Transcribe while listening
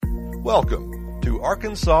Welcome to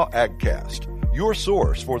Arkansas AgCast, your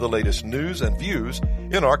source for the latest news and views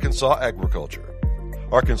in Arkansas agriculture.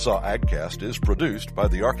 Arkansas AgCast is produced by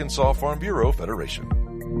the Arkansas Farm Bureau Federation.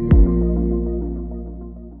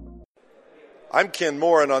 I'm Ken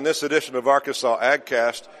Moore, and on this edition of Arkansas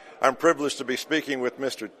AgCast, I'm privileged to be speaking with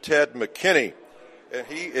Mr. Ted McKinney. And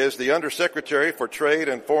he is the Undersecretary for Trade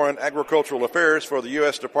and Foreign Agricultural Affairs for the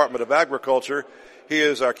U.S. Department of Agriculture. He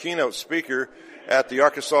is our keynote speaker at the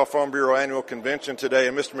Arkansas Farm Bureau Annual Convention today.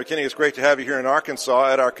 And Mr. McKinney, it's great to have you here in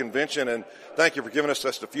Arkansas at our convention, and thank you for giving us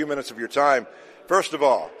just a few minutes of your time. First of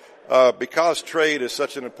all, because trade is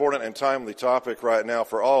such an important and timely topic right now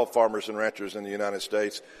for all farmers and ranchers in the United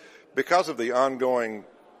States, because of the ongoing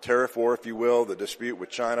tariff war, if you will, the dispute with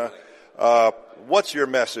China, what's your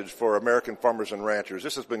message for American farmers and ranchers?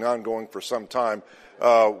 This has been ongoing for some time.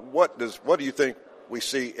 What do you think we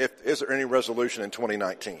see? Is there any resolution in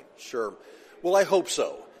 2019? Sure. Well, I hope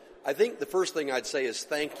so. I think the first thing I'd say is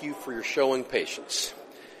thank you for your showing patience.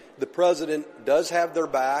 The President does have their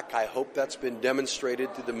back. I hope that's been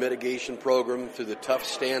demonstrated through the mitigation program, through the tough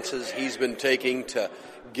stances he's been taking to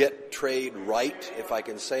get trade right, if I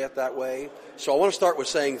can say it that way. So I want to start with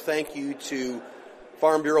saying thank you to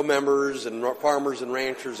Farm Bureau members and farmers and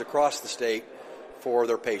ranchers across the state for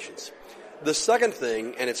their patience. The second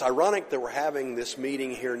thing, and it's ironic that we're having this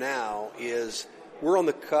meeting here now, is we're on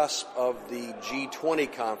the cusp of the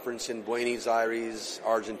G20 conference in Buenos Aires,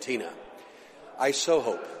 Argentina. I so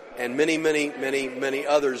hope, and many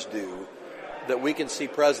others do, that we can see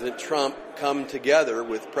President Trump come together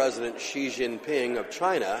with President Xi Jinping of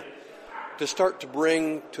China to start to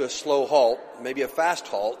bring to a slow halt, maybe a fast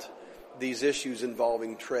halt, these issues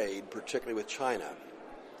involving trade, particularly with China.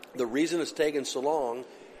 The reason it's taken so long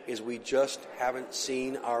is we just haven't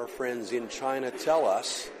seen our friends in China tell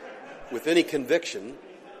us with any conviction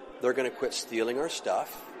they're going to quit stealing our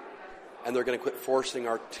stuff and they're going to quit forcing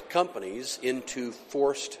our companies into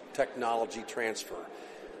forced technology transfer.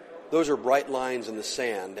 Those are bright lines in the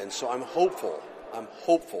sand, and so I'm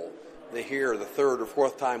hopeful that here, the third or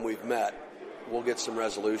fourth time we've met, we'll get some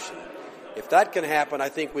resolution. If that can happen, I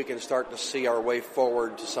think we can start to see our way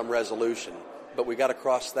forward to some resolution. But we got to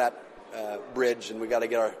cross that bridge, and we got to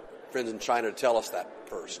get our friends in China to tell us that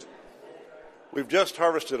first. We've just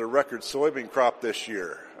harvested a record soybean crop this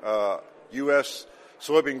year. U.S.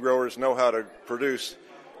 soybean growers know how to produce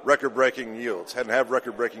record-breaking yields, and have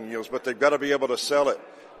record-breaking yields, but they've got to be able to sell it.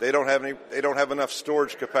 They don't have enough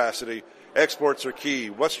storage capacity. Exports are key.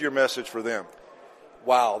 What's your message for them?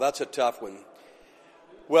 Wow, that's a tough one.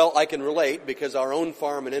 Well, I can relate because our own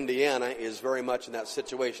farm in Indiana is very much in that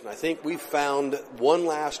situation. I think we've found one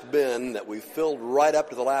last bin that we've filled right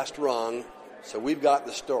up to the last rung, so we've got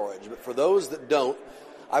the storage. But for those that don't,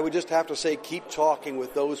 I would just have to say keep talking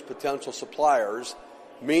with those potential suppliers.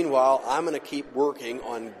 Meanwhile, I'm going to keep working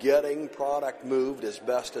on getting product moved as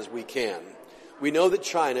best as we can. We know that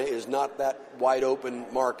China is not that wide open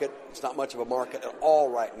market. It's not much of a market at all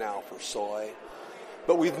right now for soy.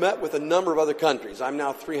 But we've met with a number of other countries. I'm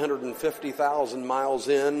now 350,000 miles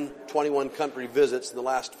in, 21 country visits in the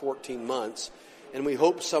last 14 months. And we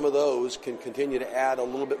hope some of those can continue to add a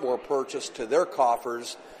little bit more purchase to their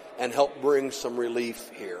coffers and help bring some relief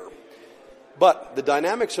here. But the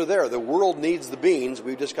dynamics are there. The world needs the beans.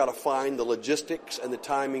 We've just got to find the logistics and the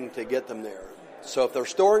timing to get them there. So if they're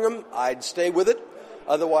storing them, I'd stay with it.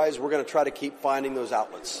 Otherwise, we're going to try to keep finding those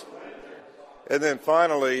outlets. And then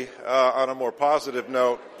finally, on a more positive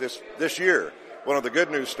note, this year, one of the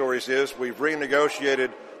good news stories is we've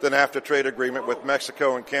renegotiated the NAFTA trade agreement with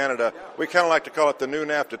Mexico and Canada. We kind of like to call it the new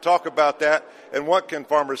NAFTA. Talk about that, and what can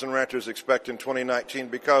farmers and ranchers expect in 2019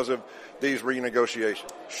 because of these renegotiations?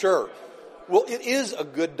 Sure. Well, it is a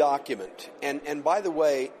good document. And by the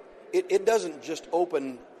way, it doesn't just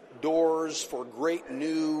open doors for great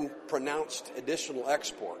new pronounced additional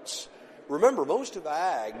exports. Remember, most of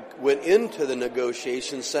ag went into the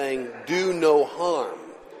negotiations saying, do no harm.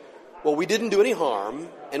 Well, we didn't do any harm,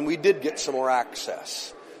 and we did get some more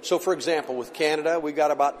access. So, for example, with Canada, we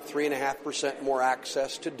got about 3.5% more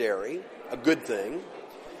access to dairy, a good thing.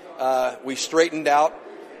 We straightened out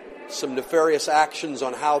some nefarious actions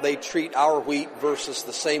on how they treat our wheat versus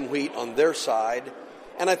the same wheat on their side.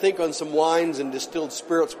 And I think on some wines and distilled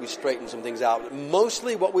spirits, we straightened some things out.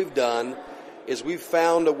 Mostly what we've done is we've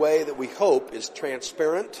found a way that we hope is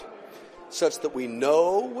transparent, such that we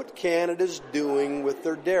know what Canada's doing with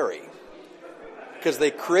their dairy. Because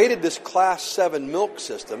they created this Class 7 milk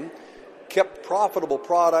system, kept profitable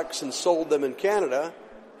products and sold them in Canada,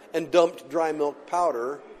 and dumped dry milk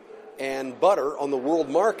powder and butter on the world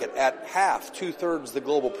market at half, 2/3 the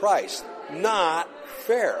global price. Not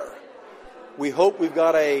fair. We hope we've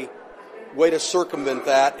got a way to circumvent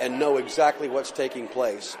that and know exactly what's taking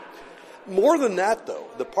place. More than that, though,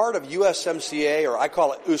 the part of USMCA, or I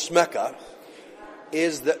call it USMECA,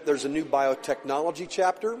 is that there's a new biotechnology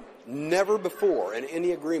chapter. Never before in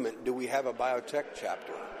any agreement do we have a biotech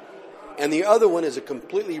chapter. And the other one is a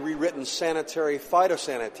completely rewritten sanitary,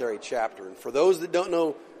 phytosanitary chapter. And for those that don't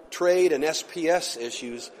know trade and SPS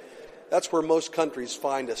issues, that's where most countries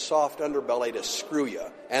find a soft underbelly to screw you.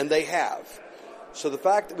 And they have. So the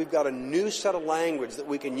fact that we've got a new set of language that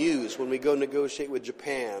we can use when we go negotiate with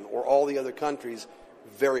Japan or all the other countries,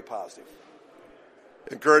 very positive.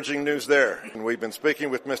 Encouraging news there. And we've been speaking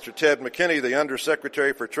with Mr. Ted McKinney, the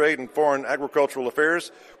Undersecretary for Trade and Foreign Agricultural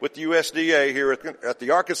Affairs with the USDA here at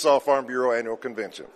the Arkansas Farm Bureau Annual Convention.